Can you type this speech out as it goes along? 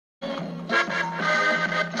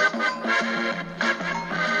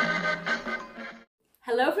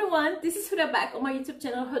everyone, this is Huda back on my YouTube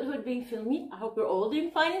channel Hood Being Filmy. I hope you're all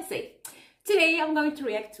doing fine and safe. Today I'm going to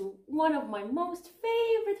react to one of my most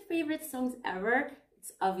favorite songs ever.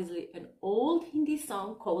 It's obviously an old Hindi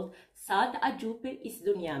song called Saat Ajube is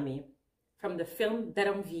Duniya Mein from the film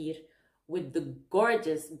Dharam Veer with the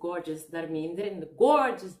gorgeous Dharmendra and the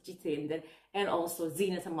gorgeous Jeetendra, and also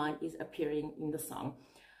Zeenat Aman is appearing in the song.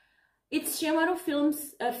 It's Shemaru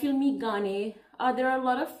Films Filmy Gane. There are a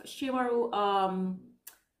lot of Shemaru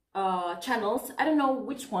channels. I don't know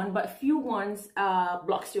which one, but a few ones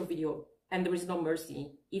blocks your video, and there is no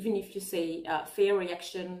mercy. Even if you say fair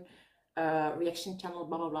reaction, reaction channel,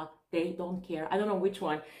 blah blah blah, they don't care. I don't know which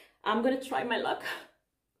one. I'm gonna try my luck.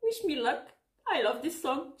 Wish me luck. I love this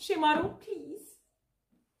song. Shemaru, please.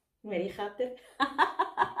 Meri khatir.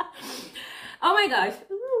 Oh my gosh.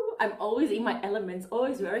 I'm always in my elements,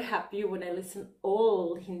 always very happy when I listen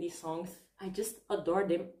old Hindi songs. I just adore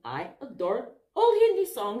them. I adore old Hindi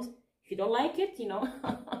songs. If you don't like it, you know,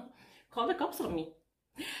 call the cops on me.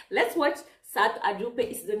 Let's watch Saat Ajube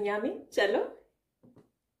is Duniya Mein. Chalo.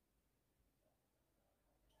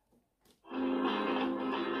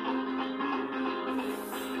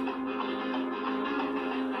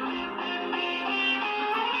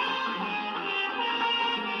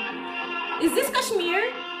 Is this Kashmir?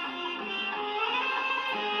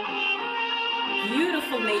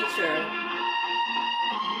 Beautiful nature.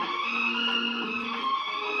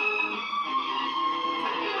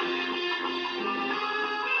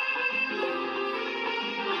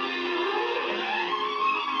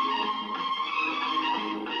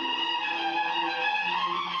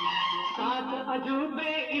 सात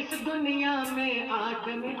अजूबे इस दुनिया में आठ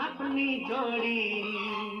में अपनी जोड़ी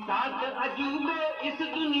सात अजूबे इस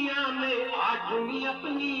दुनिया में आठ में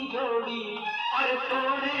अपनी जोड़ी और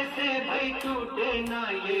थोड़े से भाई टूटे ना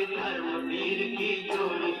ये धर्मवीर की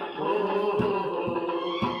जोड़ी हो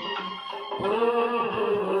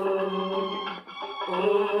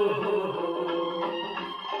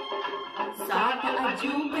सात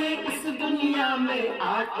अजूबे इस दुनिया में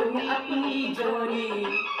आठ में अपनी जोड़ी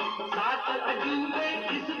सात अजूबे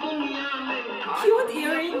इस दुनिया में Cute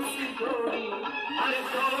earrings. हर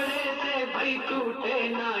थोड़े से भाई टूटे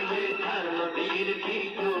ना ये धर्मवीर की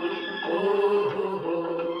जोड़ी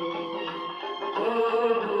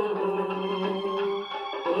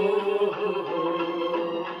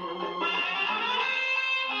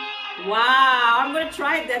Wow, I'm gonna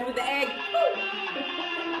try that with the egg.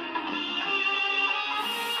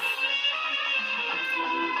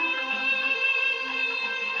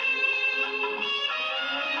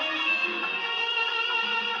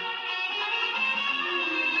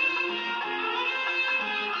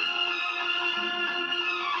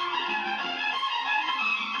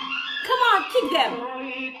 Come on, kick them.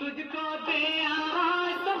 कोई तुझको दे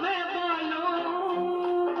आज तो मैं बोलूं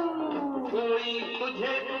कोई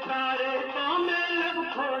तुझे पुकारे तो मैं लब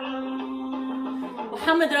खोलूं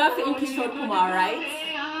Muhammad Rafi and Kishore Kumar, right?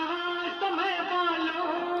 आज तो मैं बोलूं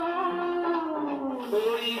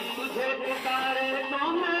कोई तुझे पुकारे तो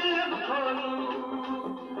मैं लब खोलूं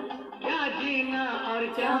क्या जीना और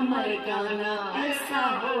क्या मर जाना ऐसा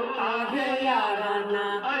होता है याराना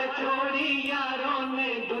और छोड़ी यारों ने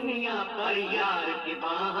दुनिया पर यार की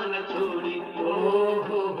बाह न छोड़ी हो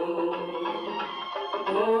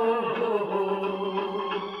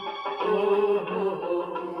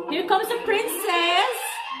Here comes the princess.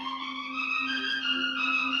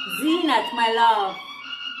 Zeenat, my love.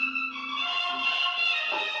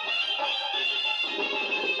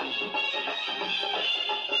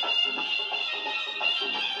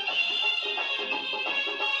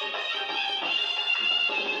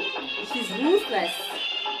 She's ruthless.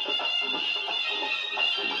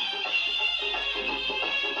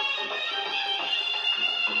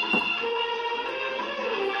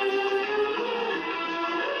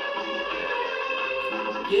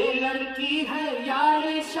 ये लड़की है यार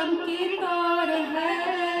शम की तौर है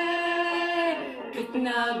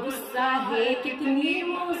कितना गुस्सा है कितनी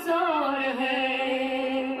मुज़ोर है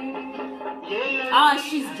Ah,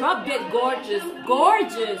 she's drop dead gorgeous.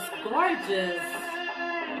 Gorgeous.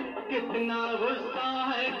 कितना गुस्सा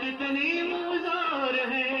है कितनी मुज़ोर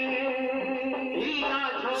है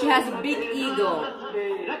She has a big ego.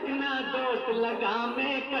 रखना दोस्त लगा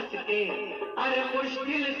में कस के अरे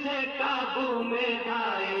मुश्किल से काबू में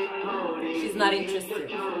आए थोड़ी She's not interested.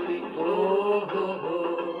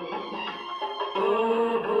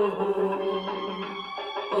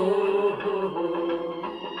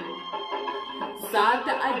 सात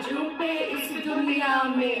अजूबे इस दुनिया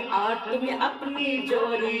में आठ में अपनी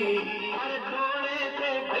जोड़ी हर थोड़े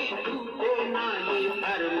से भाई टूटे ना ये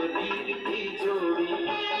धर्मवीर की जोड़ी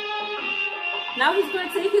Now he's going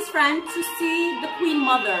to take his friend to see the Queen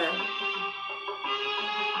Mother.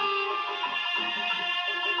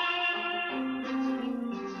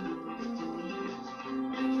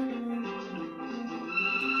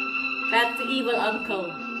 That's the evil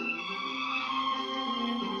uncle.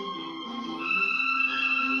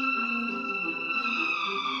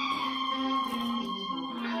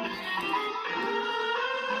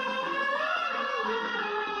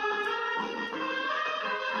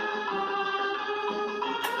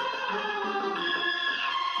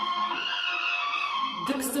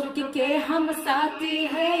 दुख सुख के हम साथी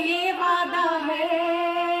है ये वादा है,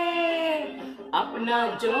 अपना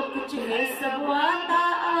जो कुछ है सब आता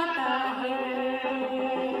आता है।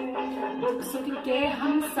 दुख सुख के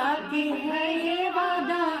हम साथी है ये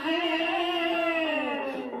वादा है,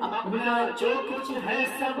 अपना जो कुछ है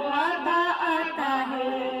सब आता आता है।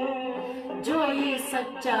 जो ये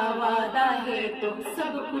सच्चा वादा है तो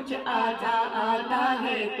सब कुछ आता आता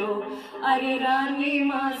है। तो अरे रानी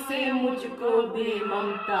माँ से मुझको भी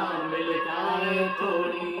ममता मिलता है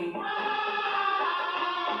थोड़ी।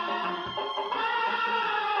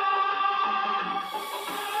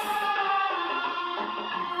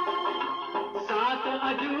 सात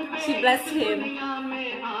अजूबे She blessed him. दुनिया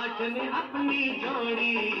में आठ में अपनी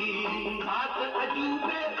जोड़ी। सात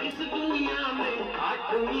अजूबे इस दुनिया में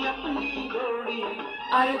आठवीं अपनी जोड़ी।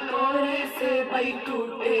 अरे तोरे से भाई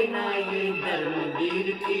टूटे ना ये धर्मवीर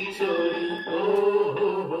की जोड़ी। ओ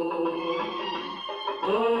हो हो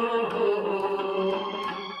ओ हो हो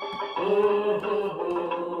ओ हो हो।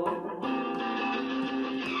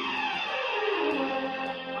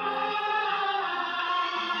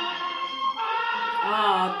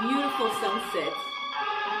 Ah, beautiful sunset.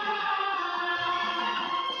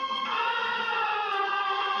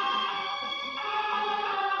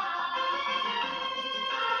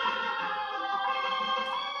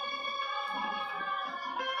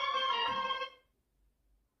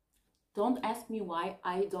 Don't ask me why,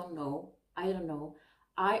 I don't know.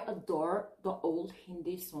 I adore the old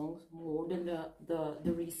Hindi songs more than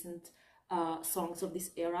the recent songs of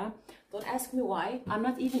this era. Don't ask me why. I'm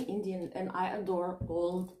not even Indian and I adore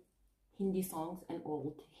old Hindi songs and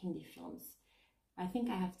old Hindi films. I think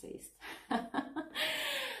I have taste.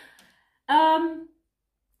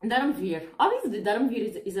 Dharamveer. Obviously,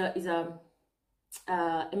 Dharamveer is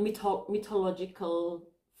a mythological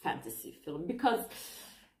fantasy film because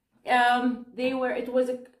it was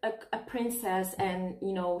a princess, and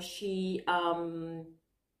you know, she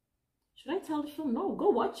should I tell the film? No, go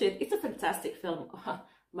watch it. It's a fantastic film.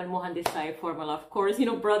 Manmohan Desai formula, of course. You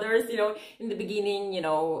know, brothers, you know, in the beginning, you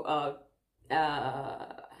know,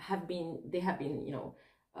 have been you know,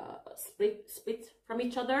 split from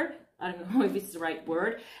each other. I don't know if it's the right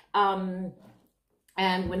word.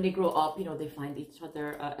 And when they grow up, you know, they find each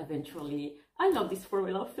other eventually. I love these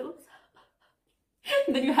formula films.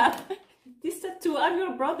 Then you have this tattoo, I'm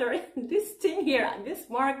your brother, this thing here, this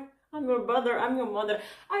mark, I'm your brother, I'm your mother.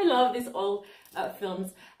 I love these old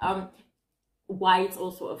films. Why it's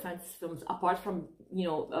also a fantasy films, apart from, you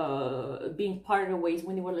know, being parted ways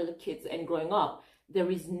when they were little kids and growing up,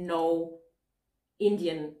 there is no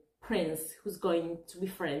Indian prince who's going to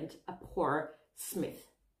befriend a poor smith.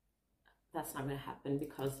 That's not going to happen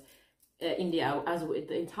because India, as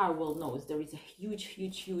the entire world knows, there is a huge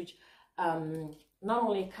not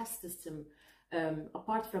only a caste system,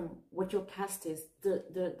 apart from what your caste is,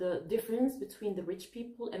 the difference between the rich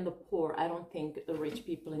people and the poor. I don't think the rich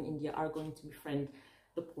people in India are going to befriend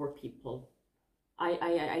the poor people.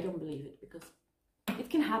 I don't believe it, because it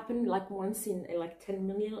can happen like once in like 10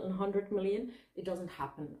 million and 100 million. It doesn't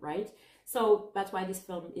happen, right? So that's why this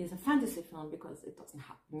film is a fantasy film, because it doesn't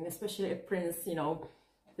happen, especially a prince, you know,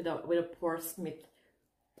 with a poor smith.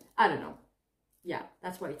 I don't know. Yeah,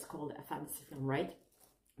 that's why it's called a fantasy film, right?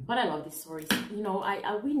 But I love these stories. You know,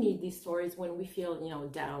 we need these stories when we feel, you know,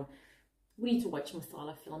 down. We need to watch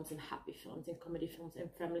masala films and happy films and comedy films and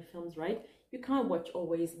family films, right? You can't watch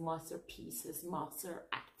always masterpieces, master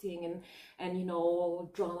acting and you know,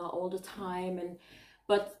 drama all the time.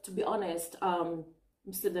 But to be honest,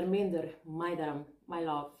 Mr. Dharmendra, Mein-Dharam, my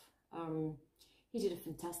love, he did a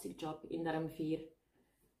fantastic job in Dharamveer.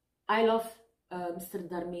 I love Mr.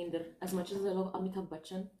 Dharmendra as much as I love Amitabh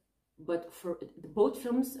Bachchan, but for both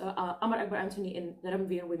films, Amar Akbar Anthony and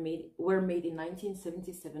Dharamveer were made in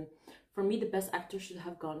 1977. For me, the best actor should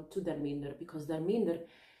have gone to Dharmendra, because Dharmendra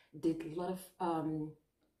did a lot of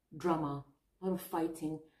drama, a lot of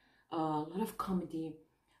fighting, a lot of comedy,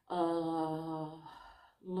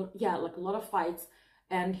 yeah, like a lot of fights,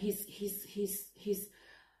 and he's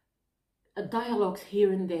dialogues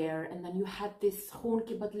here and there, and then you had this "Khoon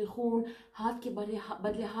ke badle khoon, haat ke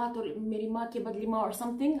badle haat, or meri maa ke badle maa," or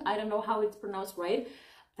something. I don't know how it's pronounced right.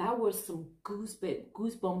 That was some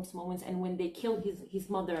goosebumps moments. And when they killed his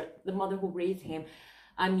mother, the mother who raised him,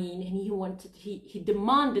 I mean, and he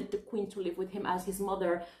demanded the queen to live with him as his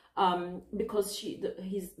mother, because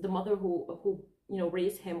the mother who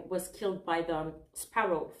raised him was killed by the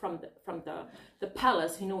sparrow from the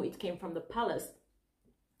palace. It came from the palace.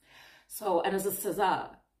 So, and as a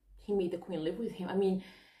Saza, he made the queen live with him. I mean,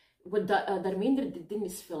 what Dharmendra did in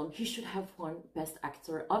this film, he should have won Best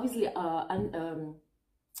Actor. Obviously,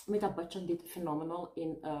 Amitabh Bachchan did phenomenal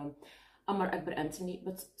in Amar Akbar Anthony,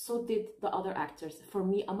 but so did the other actors. For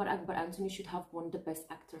me, Amar Akbar Anthony should have won the Best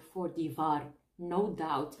Actor for Diwar, no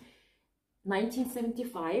doubt.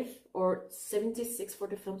 1975 or 76 for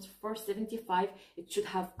the films. For 75, it should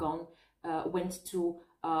have went to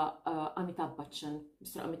Amitabh Bachchan,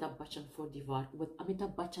 Mr. Amitabh Bachchan for Diwar. What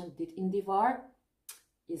Amitabh Bachchan did in Diwar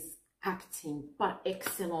is acting par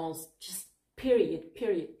excellence, just period.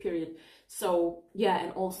 So yeah,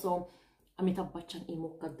 and also Amitabh Bachchan in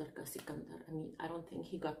Muqaddar Ka Sikandar. I mean, I don't think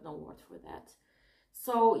he got an award for that.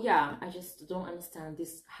 So yeah, I just don't understand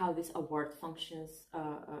how this award functions,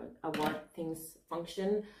 award things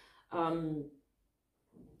function.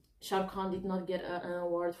 Shah Rukh Khan did not get an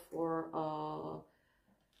award for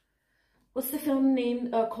what's the film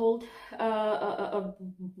name called? I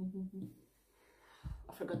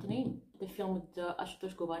forgot the name. The film with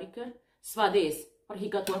Ashutosh Govarikar, Swades, but he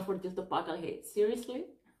got one for Dil To Pakal Hai. Seriously?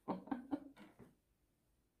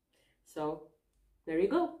 So there you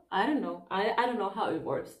go. I don't know. I don't know how it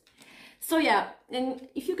works. So yeah, and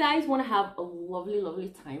if you guys want to have a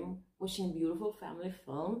lovely time watching beautiful family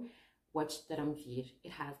film, watch Dharam Veer.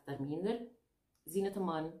 It has Dharmendra, Zeenat,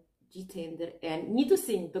 Aman, Jeetendra, and Neetu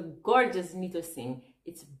Singh, the gorgeous Neetu Singh.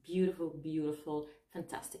 It's beautiful,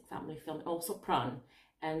 fantastic family film. And also Pran.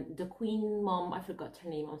 And the queen mom, I forgot her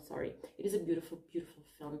name, I'm sorry. It is a beautiful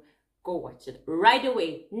film. Go watch it right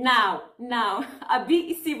away, now. Abhi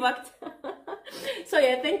isi waqt. So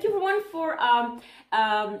yeah, thank you everyone for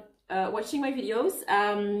watching my videos.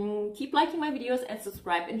 Keep liking my videos and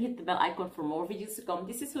subscribe and hit the bell icon for more videos to come.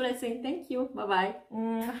 This is Suraj saying thank you. Bye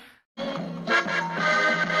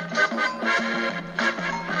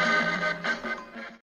bye.